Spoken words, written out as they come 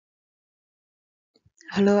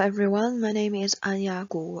Hello everyone, my name is Anya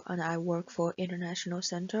Gu and I work for International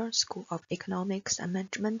Center, School of Economics and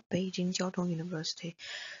Management, Beijing Jiaotong University.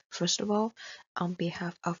 First of all, on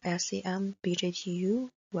behalf of SCM BJTU,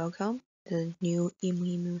 welcome the new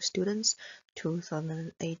Imim students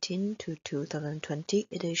 2018 to 2020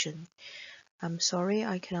 edition. I'm sorry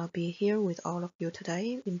I cannot be here with all of you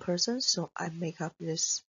today in person, so I make up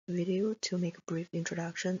this video to make a brief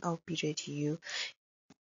introduction of BJTU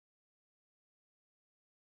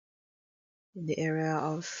in the area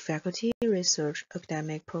of faculty, research,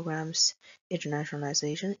 academic programs,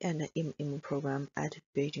 internationalization, and the Imim program at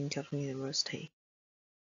Beijing Jiaotong University.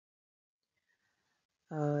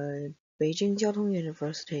 Beijing Jiaotong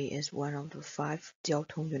University is one of the 5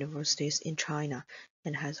 Jiaotong universities in China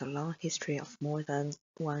and has a long history of more than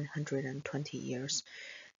 120 years.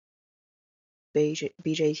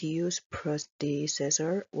 BJTU's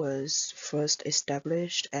predecessor was first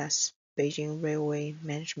established as Beijing Railway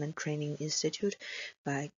Management Training Institute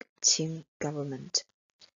by Qing government.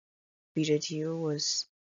 BJTU was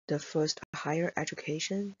the first higher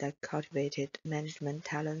education that cultivated management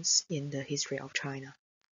talents in the history of China.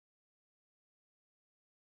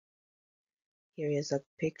 Here is a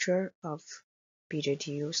picture of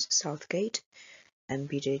BJTU's South Gate and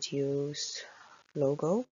BJTU's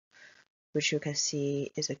logo, which you can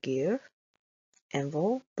see is a gear,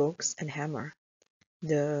 anvil, books, and hammer.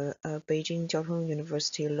 The Beijing Jiaotong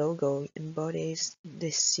University logo embodies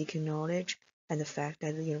this seeking knowledge and the fact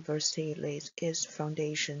that the university lays its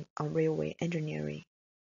foundation on railway engineering.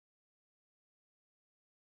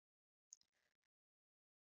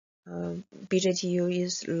 BJTU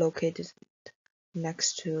is located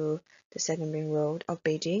next to the second ring road of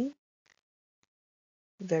Beijing,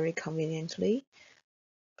 very conveniently.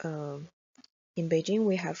 In Beijing,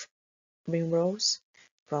 we have ring roads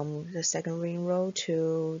from the second ring road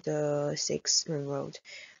to the sixth ring road.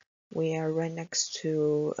 We are right next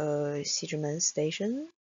to Xizhimen Station,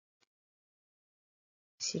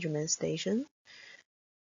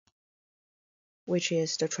 which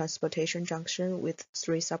is the transportation junction with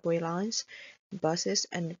 3 subway lines, buses,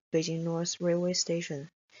 and Beijing North Railway Station.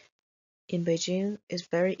 In Beijing, it's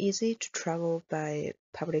very easy to travel by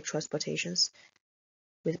public transportations,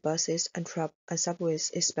 with buses and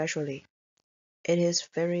subways especially. It is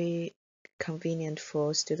very convenient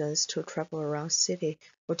for students to travel around city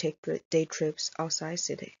or take day trips outside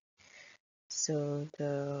city. So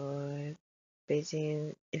the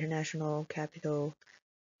Beijing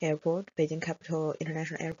Capital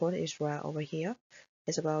International Airport is right over here.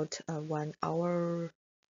 It's about a 1 hour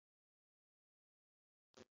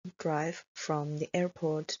drive from the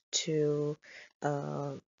airport to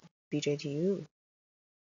BJTU.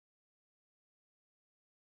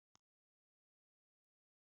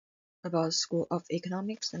 About School of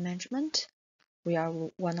Economics and Management, we are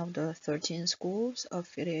one of the 13 schools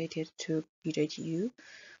affiliated to BJTU.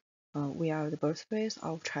 We are the birthplace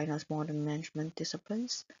of China's modern management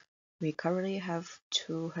disciplines. We currently have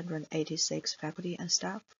 286 faculty and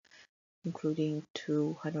staff, including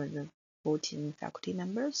 214 faculty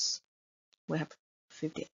members. We have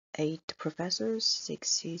 58 professors,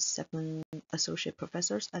 67 associate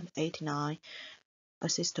professors, and 89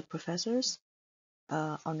 assistant professors.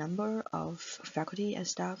 Our number of faculty and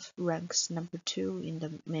staff ranks number 2 in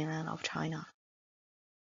the mainland of China.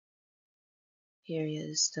 Here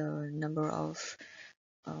is the number of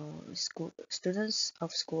students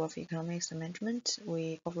of School of Economics and Management.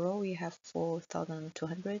 Overall we have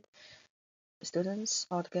 4,200 students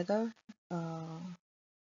altogether,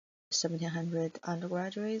 1,700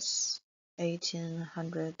 undergraduates,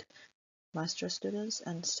 1,800 master students,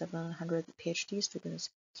 and 700 PhD students.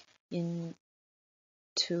 In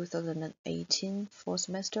 2018 fall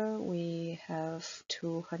semester, we have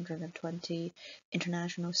 220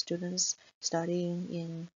 international students studying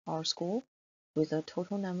in our school, with a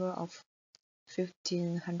total number of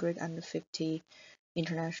 1,550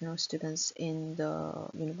 international students in the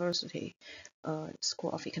university.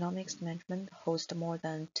 School of Economics Management hosts more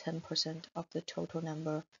than 10% of the total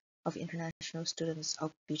number of international students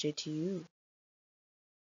of BJTU.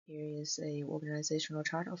 Here is a organizational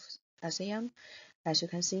chart of SAM. As you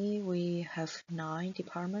can see, we have 9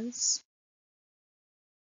 departments.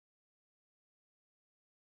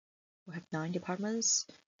 We have 9 departments: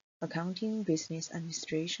 accounting, business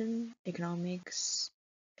administration, economics,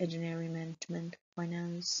 engineering management,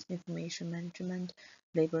 finance, information management,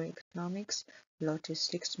 labor economics,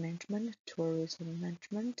 logistics management, tourism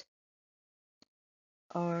management.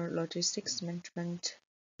 Our logistics management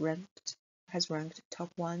has ranked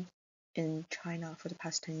top 1 in China for the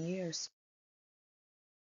past 10 years.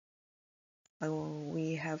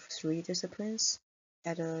 We have 3 disciplines: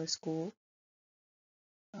 at a school.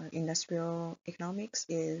 Industrial economics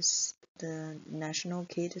is the national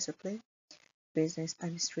key discipline. Business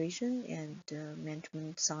administration and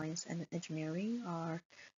management science and engineering are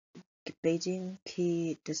Beijing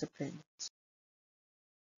key disciplines.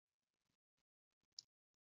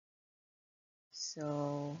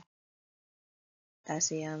 So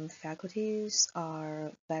SEM faculties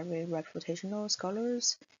are very reputational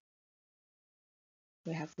scholars.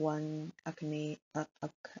 We have one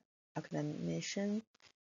academician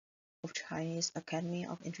of Chinese Academy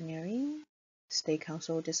of Engineering, State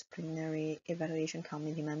Council Disciplinary Evaluation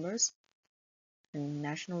Committee members, and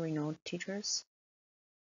national renowned teachers,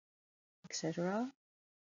 etc.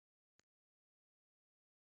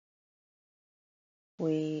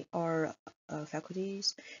 Our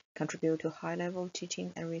faculties contribute to high-level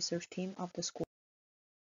teaching and research team of the school.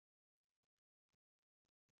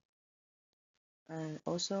 And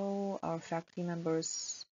also our faculty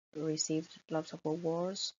members received lots of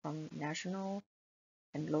awards from national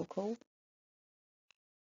and local.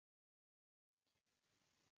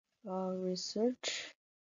 Research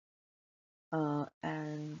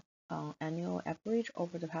and annual average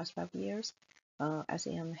over the past 5 years,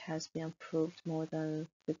 SEM has been approved more than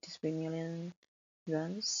 53 million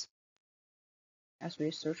yuans as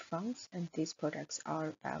research funds, and these projects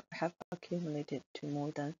have accumulated to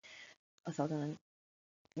more than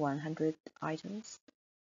 1,100 items,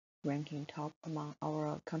 ranking top among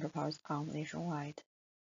our counterparts nationwide.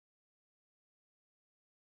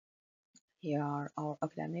 Here are our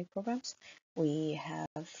academic programs. We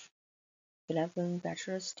have 11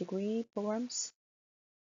 bachelor's degree programs,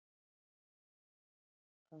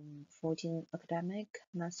 14 academic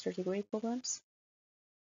master degree programs,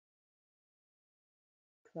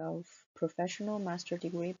 12 professional master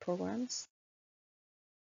degree programs,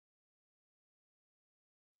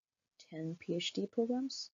 10 PhD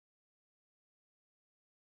programs,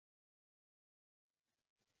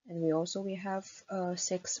 and we have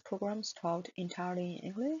 6 programs taught entirely in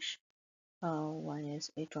English. One is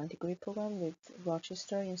a joint degree program with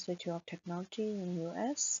Rochester Institute of Technology in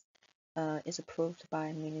US. Is approved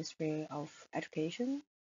by Ministry of Education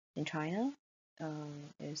in China.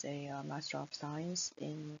 Is a Master of Science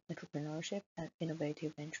in Entrepreneurship and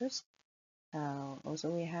Innovative Ventures. Also,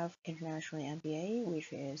 we have International MBA,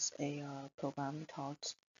 which is a program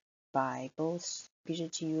taught by both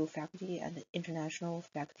BJGU faculty and international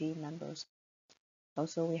faculty members.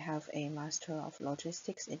 Also, we have a Master of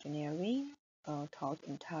Logistics Engineering, taught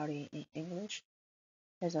entirely in English.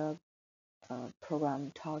 There's a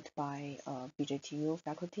program taught by BJTU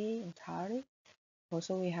faculty entirely.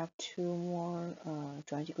 Also, we have 2 more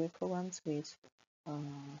joint degree programs with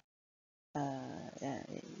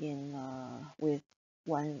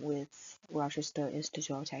one with Rochester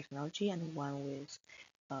Institute of Technology and one with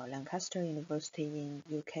Lancaster University in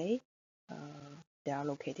UK. They are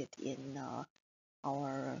located in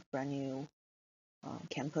our brand new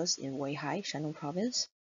campus in Weihai, Shandong Province.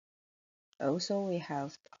 Also, we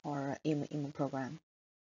have our Imim program.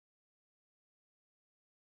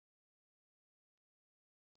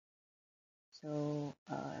 So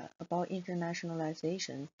about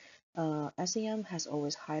internationalization, SEM has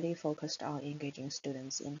always highly focused on engaging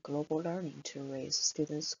students in global learning to raise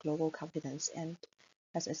students' global competence and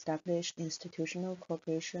has established institutional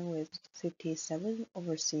cooperation with 57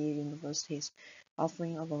 overseas universities,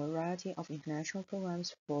 offering a variety of international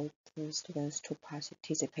programs for the students to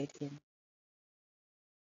participate in.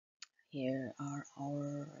 Here are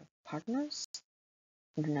our partners,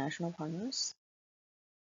 international partners.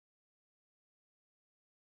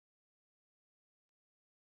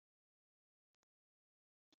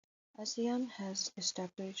 SEM has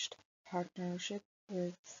established partnership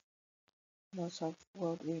with lots of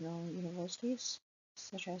world-renowned universities,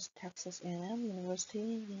 such as Texas A&M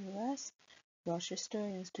University in the US, Rochester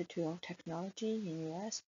Institute of Technology in the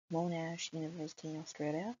US, Monash University in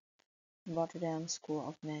Australia, Rotterdam School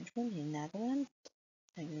of Management in Netherlands,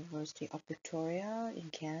 the University of Victoria in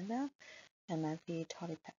Canada, MIT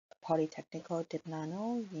Politecnico di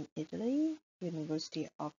Milano in Italy, University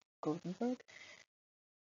of Gothenburg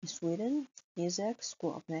in Sweden, ISEC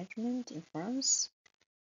School of Management in France.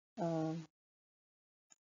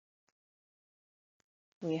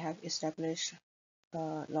 We have established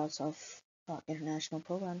lots of international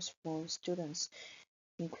programs for students,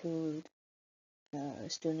 include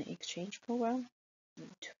student exchange program,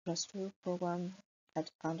 2+2 program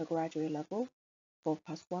at undergraduate level,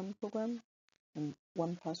 4+1 program, and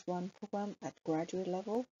 1+1 program at graduate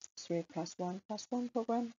level, 3+1+1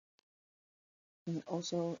 program, and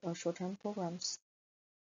also short-term programs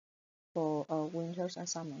for winters and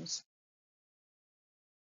summers.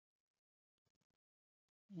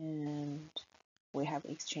 and we have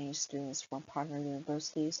exchange students from partner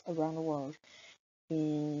universities around the world.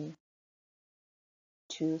 In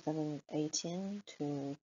 2018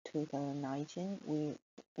 to 2019, we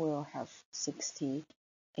will have 60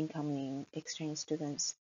 incoming exchange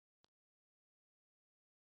students.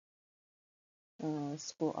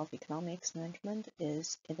 School of Economics Management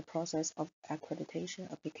is in the process of accreditation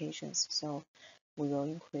applications, so we will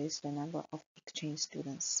increase the number of exchange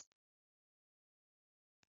students.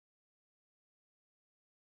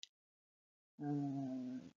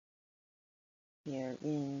 Here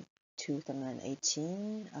in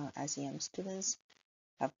 2018, SEM students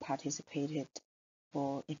have participated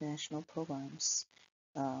for international programs.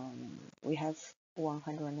 We have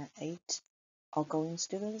 108 outgoing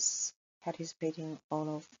students participating all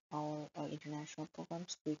of our international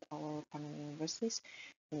programs with our partner universities.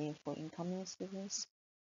 And for incoming students,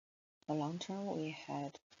 the long term we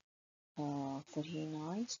had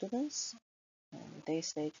 49 students. They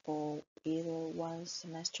stayed for either 1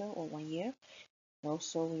 semester or 1 year.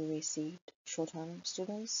 Also, we received short-term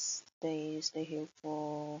students. They stay here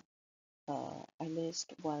for at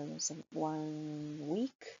least 1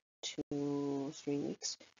 week to 3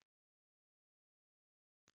 weeks.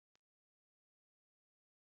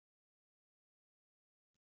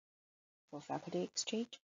 For faculty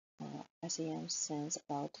exchange, SEM sends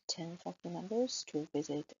about 10 faculty members to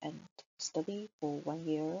visit and study for 1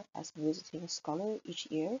 year as visiting scholar each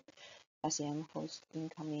year. SEM hosts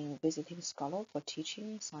incoming visiting scholar for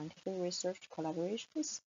teaching, scientific research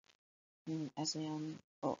collaborations. SEM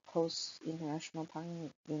hosts international partner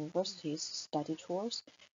universities study tours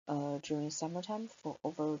during summertime for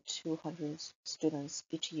over 200 students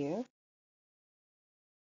each year.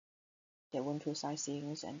 They went to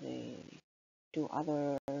sightseeing and they do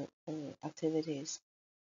other activities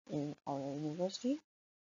in our university.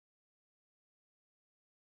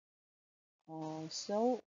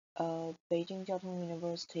 Beijing Jiaotong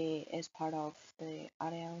University is part of the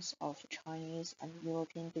Alliance of Chinese and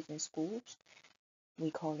European Business Schools.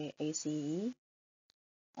 We call it ACE.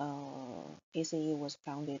 ACE was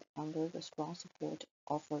founded under the strong support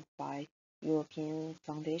offered by European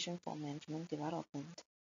Foundation for Management Development.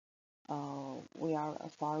 We are a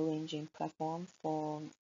far-ranging platform for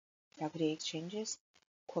faculty exchanges,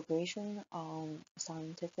 cooperation on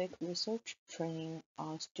scientific research, training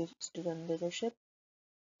on student leadership,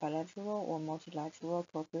 bilateral or multilateral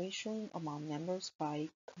cooperation among members by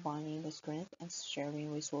combining the strength and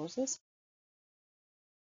sharing resources.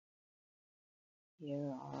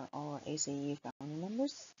 Here are our ACE founding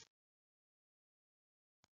members.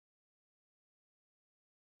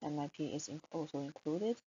 MIP is also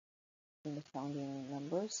included in the founding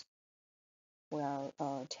members. We are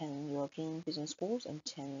 10 European business schools and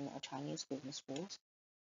 10 Chinese business schools.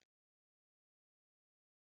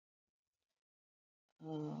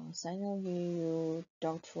 Sino-EU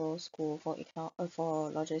Doctoral School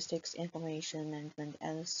for Logistics, Information Management,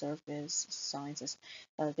 and Service Sciences.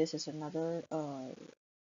 This is another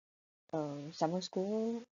summer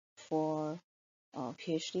school for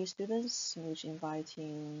PhD students, which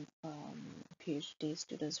inviting PhD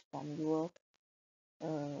students from Europe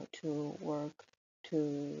to work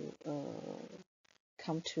to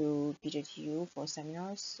come to BJTU for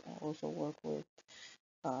seminars, also work with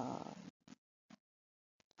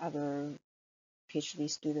other PhD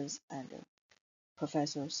students and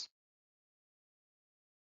professors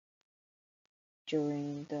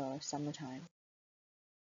during the summertime.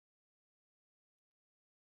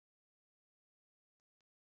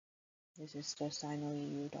 This is the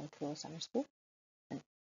Sino-EU Doctoral Summer School. And,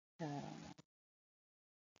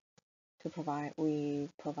 we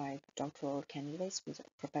provide doctoral candidates with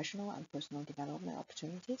professional and personal development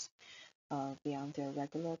opportunities beyond their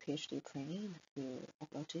regular PhD training in the field of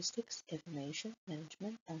logistics, information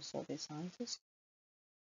management, and service sciences.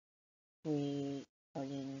 We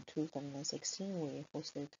in 2016 we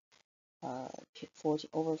hosted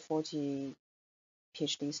over 40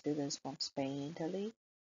 PhD students from Spain, Italy,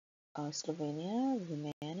 Slovenia,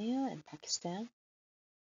 Romania, and Pakistan.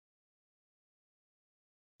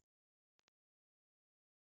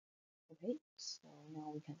 Okay, so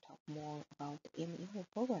now we can talk more about the Imim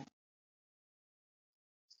program.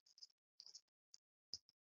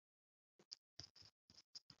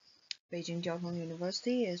 Beijing Jiaotong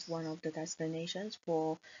University is one of the destinations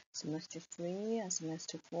for semester 3 and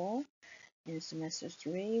semester 4. In semester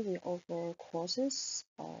 3, we offer courses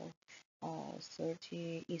of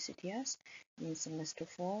 30 ECTS. In semester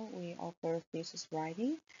 4, we offer thesis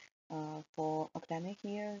writing. For academic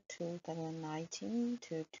year 2019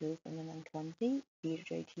 to 2020,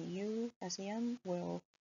 BJTU SEM will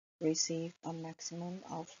receive a maximum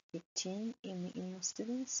of 15 Imim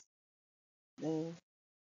students. The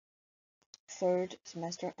third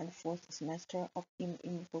semester and fourth semester of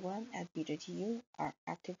Imim program at BJTU are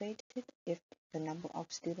activated if the number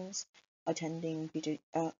of students attending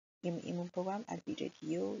Imim program at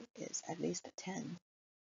BJTU is at least 10.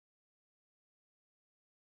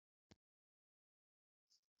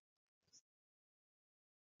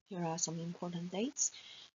 Here are some important dates.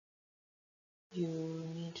 You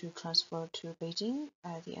need to transfer to Beijing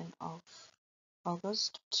at the end of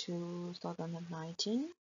August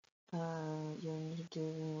 2019. You need to do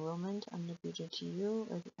enrollment under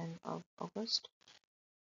BJTU at the end of August.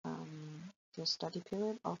 The study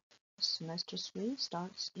period of semester 3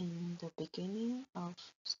 starts in the beginning of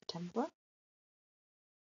September.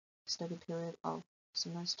 Study period of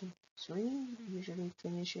semester 3 usually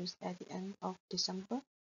finishes at the end of December.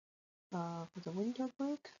 For the winter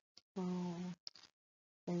break,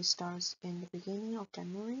 it starts in the beginning of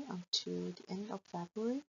January until the end of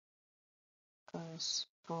February.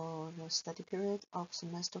 For the study period of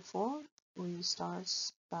semester 4, we start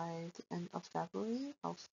by the end of February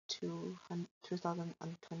of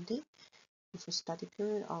 2020. For study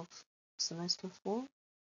period of semester 4,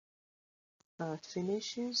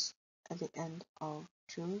 finishes at the end of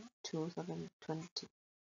June 2020.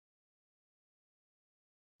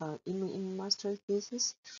 Imim master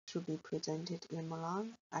thesis should be presented in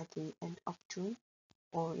Milan at the end of June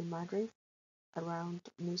or in Madrid around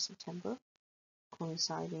mid-September,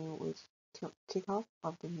 coinciding with kickoff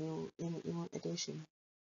of the new Imim edition.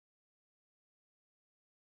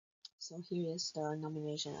 So here is the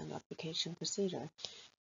nomination and application procedure.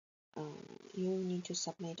 You need to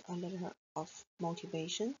submit a letter of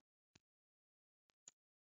motivation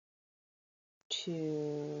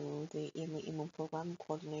to the Imim program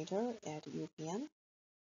coordinator at UPM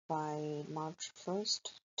by March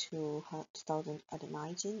 1st,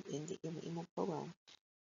 2019 in the Imim program.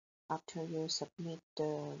 After you submit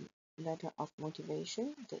the letter of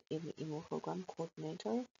motivation, the Imim program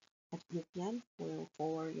coordinator at UPM will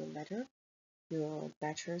forward your letter, your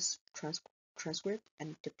bachelor's transcript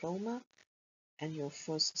and diploma, and your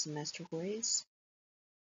first semester grades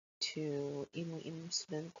to Imim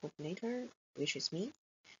student coordinator, which is me,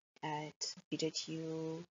 at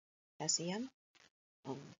BJTU SEM.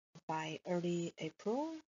 By early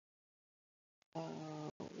April, we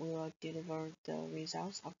will deliver the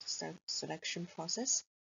results of the selection process.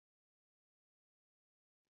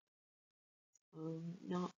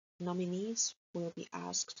 Nominees will be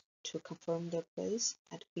asked to confirm their place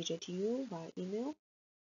at BJTU by email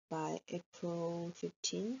by April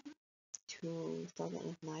 15,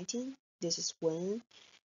 2019. This is when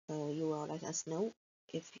you will let us know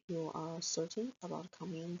if you are certain about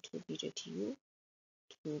coming to BJTU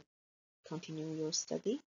to continue your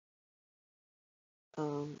study.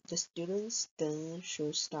 The students then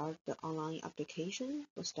should start the online application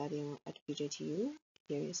for studying at BJTU.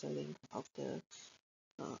 Here is a link of the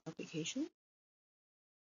application.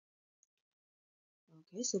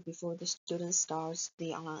 Okay, so before the student starts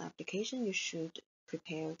the online application, you should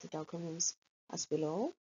prepare the documents as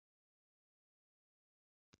below,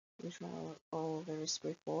 which are all very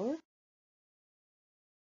straightforward.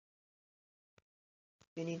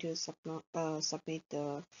 You need to submit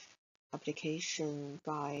the application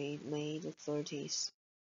by May the 30th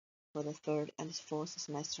for the third and fourth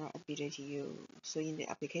semester at BJTU. So in the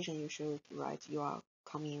application, you should write you are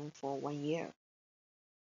coming for 1 year.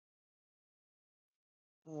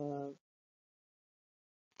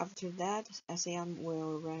 After that, SAM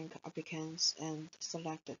will rank applicants and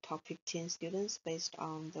select the top 15 students based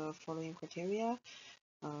on the following criteria: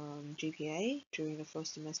 GPA during the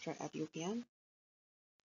first semester at UPM,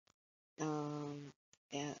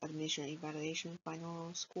 admission evaluation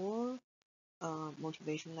final score,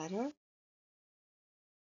 motivation letter.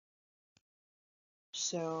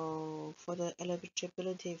 So for the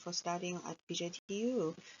eligibility for studying at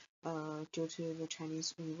BJTU, due to the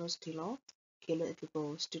Chinese university law,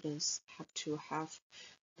 eligible students have to have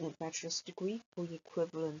a bachelor's degree or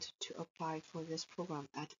equivalent to apply for this program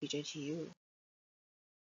at BJTU.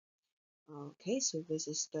 Okay, so this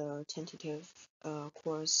is the tentative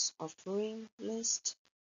course offering list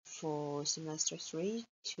for semester 3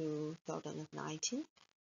 2019.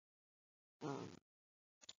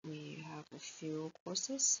 We have a few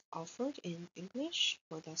courses offered in English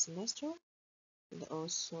for that semester, and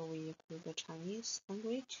also we include the Chinese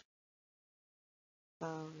language.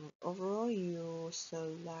 Overall, you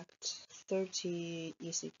select 30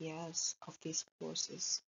 ECPS of these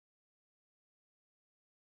courses.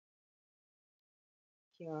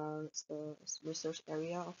 Here's the research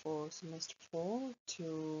area for semester 4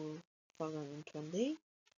 to 2020.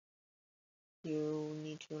 You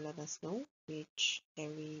need to let us know which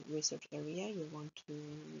research area you want to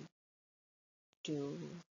do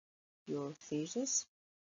your thesis,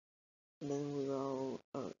 and then we will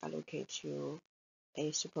allocate you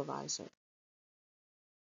a supervisor.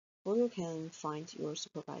 Or you can find your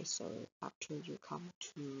supervisor after you come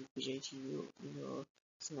to BJTU in your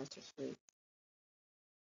semester 3.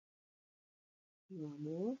 You want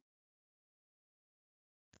more?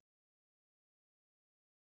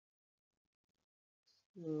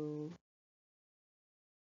 So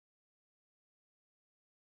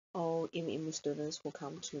all Imim students who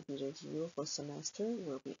come to BJTU for semester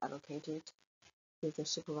will be allocated with a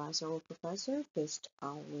supervisor or professor based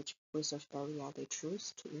on which research area they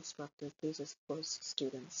choose to instruct the thesis for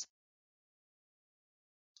students.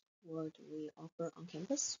 What we offer on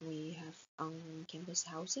campus, we have on-campus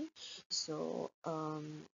housing. So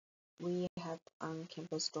we have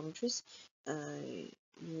on-campus dormitories.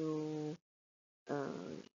 You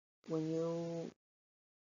when you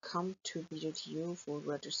come to BJTU for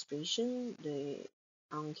registration, the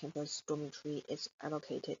on-campus dormitory is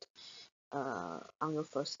allocated on your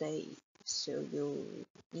first day. So you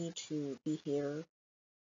need to be here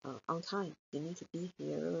on time. You need to be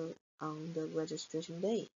here on the registration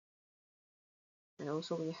day. And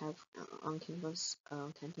also we have on-campus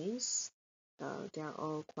canteens. They are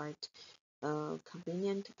all quite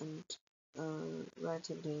convenient and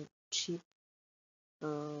relatively cheap,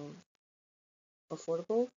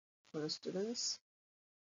 affordable for the students.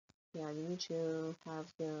 Yeah, you need to have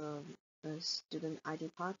the student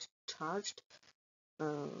ID card charged.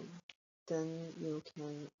 Then you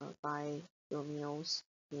can buy your meals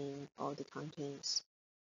in all the canteens.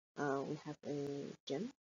 We have a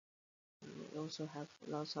gym. We also have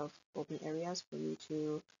lots of open areas for you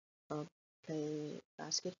to play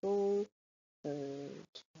basketball,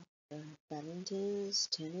 badminton,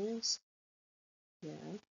 tennis.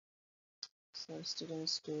 Yeah, so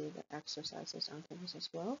students do the exercises on campus as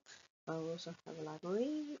well. We also have a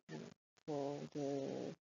library for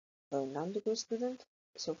the non-degree student.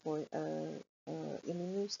 So for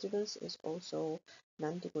Imim students, is also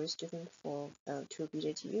non-degree student for to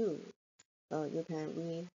BJTU. You can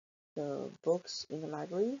read the books in the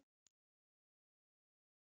library.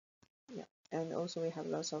 Yeah, and also we have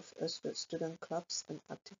lots of student clubs and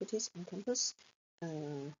activities on campus.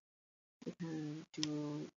 You can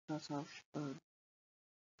do lots of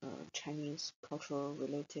Chinese cultural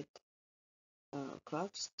related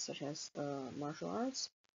clubs such as martial arts,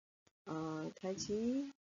 Tai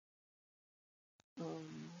Chi,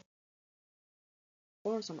 um,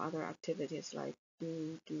 or some other activities like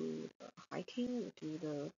do hiking, do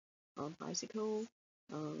the bicycle,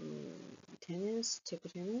 tennis, table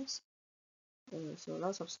tennis. So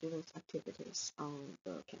lots of students activities on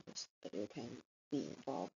the campus that you can be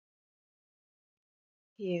involved.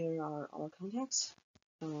 Here are our contacts.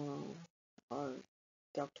 Our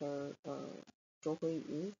Dr. Zhou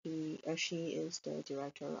Huiyu, she is the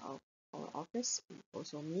director of our office, and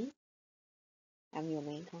also me. I'm your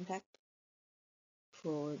main contact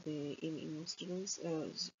for the Imim students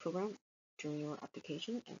program during your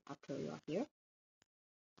application and after you are here.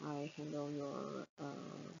 I handle your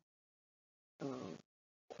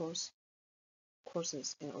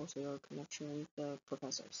courses and also your connection with the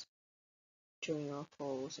professors during your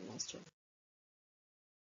whole semester.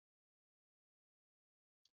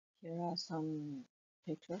 Here are some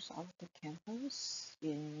pictures of the campus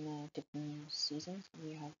in different seasons.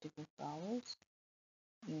 We have different flowers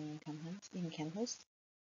in campus.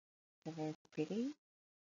 They're very pretty.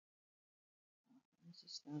 This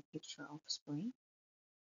is a picture of spring.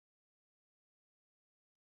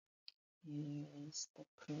 Here is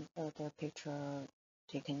the picture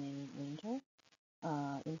taken in winter.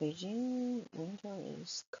 In Beijing, winter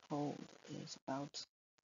is cold. It's about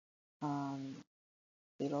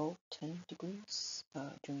below 10 degrees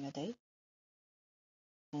during the day,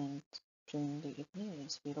 and during the evening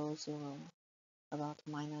it's below 0, about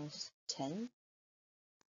 -10.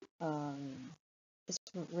 It's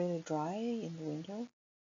really dry in the winter,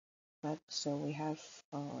 but so we have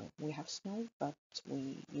snow, but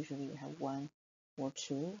we usually have 1 or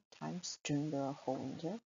 2 times during the whole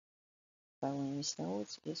winter. But when it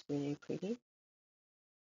snows, it's really pretty.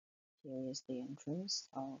 Here is the entrance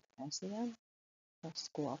of ASEAN, the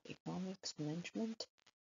School of Economics Management,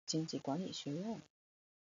 经济管理学院.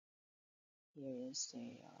 Here is a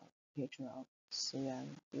picture of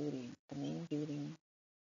Siyuan building, the main building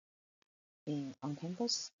on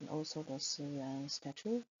campus, and also the Siyuan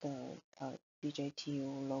statue, the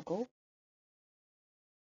BJTU logo.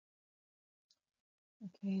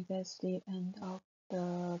 Okay, that's the end of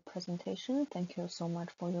the presentation. Thank you so much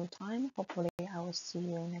for your time. Hopefully, I will see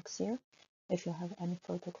you next year. If you have any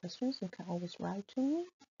further questions, you can always write to me.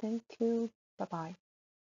 Thank you. Bye bye.